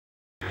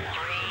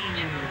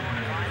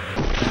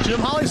Jim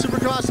Holley,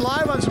 Supercross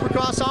Live on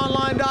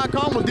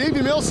supercrossonline.com with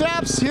Davi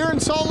Millsaps here in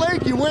Salt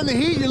Lake. You win the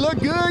heat, you look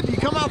good, you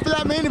come out for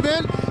that main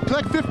event,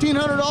 collect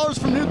 $1,500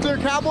 from Nuclear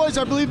Cowboys.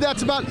 I believe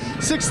that's about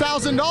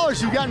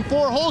 $6,000. You've gotten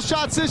 4 hole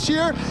shots this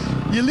year.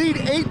 You lead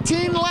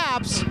 18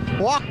 laps.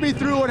 Walk me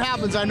through what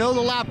happens. I know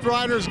the lap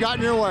riders got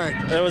in your way.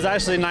 It was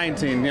actually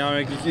 19. You know,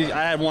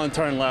 I had 1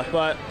 turn left,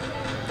 but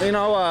you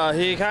know,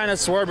 he kind of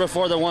swerved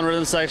before the one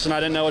rhythm section.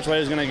 I didn't know which way he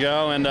was going to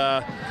go,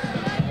 and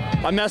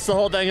I messed the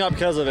whole thing up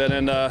because of it,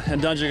 and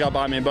Dungey got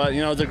by me. But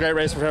you know, it was a great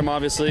race for him,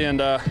 obviously, and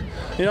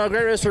you know, a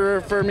great race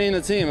for me and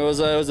the team. It was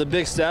a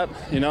big step,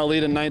 you know,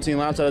 leading 19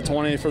 laps out of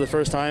 20 for the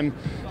first time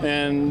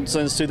and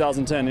since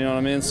 2010. You know what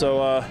I mean?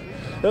 So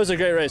it was a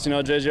great race. You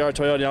know, JGR,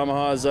 Toyota,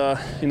 Yamaha has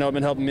you know,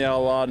 been helping me out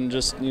a lot, and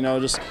just, you know,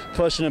 just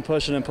pushing and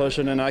pushing and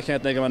pushing, and I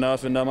can't thank them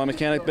enough. And my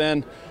mechanic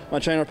Ben, my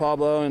trainer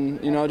Pablo,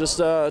 and you know,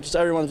 just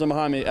everyone's been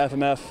behind me.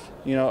 FMF,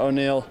 you know,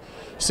 O'Neill,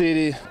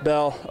 Seedy,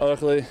 Bell,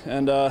 Oakley,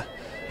 and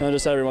you know,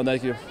 just everyone.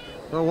 Thank you.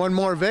 Well, one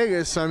more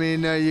Vegas. I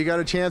mean, you got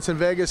a chance in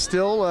Vegas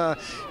still.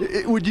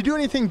 Would you do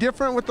anything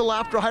different with the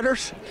lap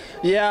riders?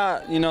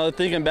 Yeah, you know,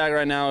 thinking back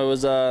right now, it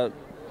was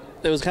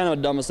kind of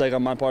a dumb mistake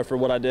on my part for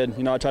what I did.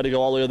 You know, I tried to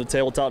go all the way to the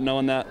tabletop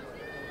knowing that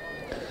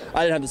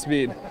I didn't have the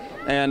speed.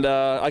 And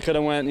I could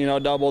have went, you know,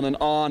 double, then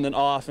on, then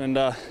off, and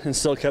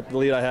still kept the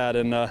lead I had.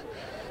 And,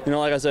 you know,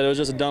 like I said, it was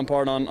just a dumb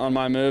part on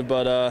my move.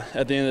 But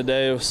at the end of the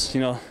day, it was, you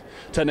know,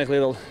 technically,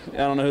 I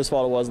don't know whose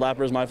fault it was.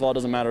 Lapper is my fault,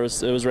 doesn't matter.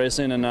 It was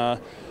racing, and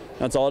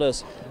that's all it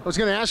is. I was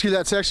going to ask you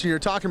that section you're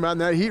talking about in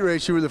that heat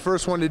race. You were the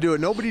first one to do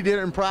it. Nobody did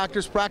it in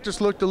practice.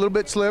 Practice looked a little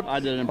bit slipped. I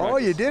did it in practice. Oh,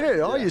 you did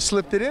it. Oh, yeah. You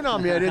slipped it in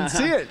on me. I didn't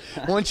see it.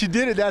 Once you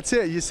did it, that's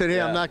it. You said, hey,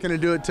 yeah, I'm not going to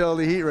do it till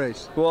the heat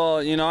race.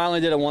 Well, you know, I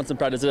only did it once in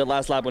practice. I did it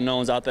last lap when no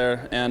one's out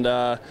there, and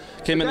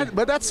came in.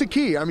 But that's the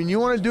key. I mean, you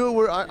want to do it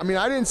where, I mean,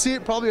 I didn't see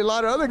it. Probably a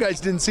lot of other guys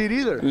didn't see it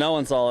either. No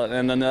one saw it,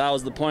 and then that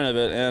was the point of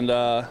it. And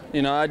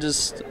you know,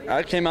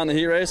 I came out in the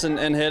heat race and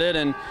hit it,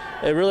 and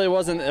it really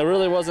wasn't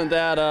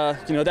that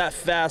you know, that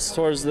fast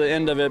towards the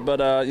end of it,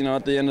 but you know,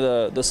 at the end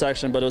of the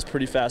section, but it was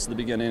pretty fast at the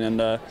beginning,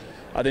 and I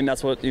think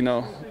that's what, you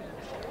know,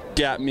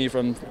 gapped me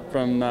from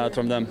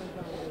them.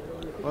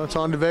 Well, it's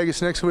on to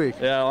Vegas next week.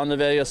 Yeah, on to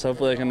Vegas.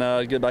 Hopefully I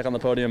can get back on the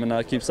podium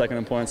and keep second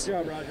in points.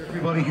 Good job, Roger.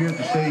 Everybody here at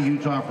the state of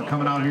Utah for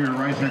coming out here to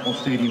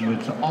Rice-Eccles Stadium.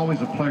 It's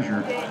always a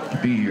pleasure to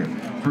be here.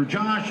 For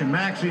Josh and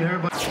Maxie and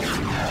everybody.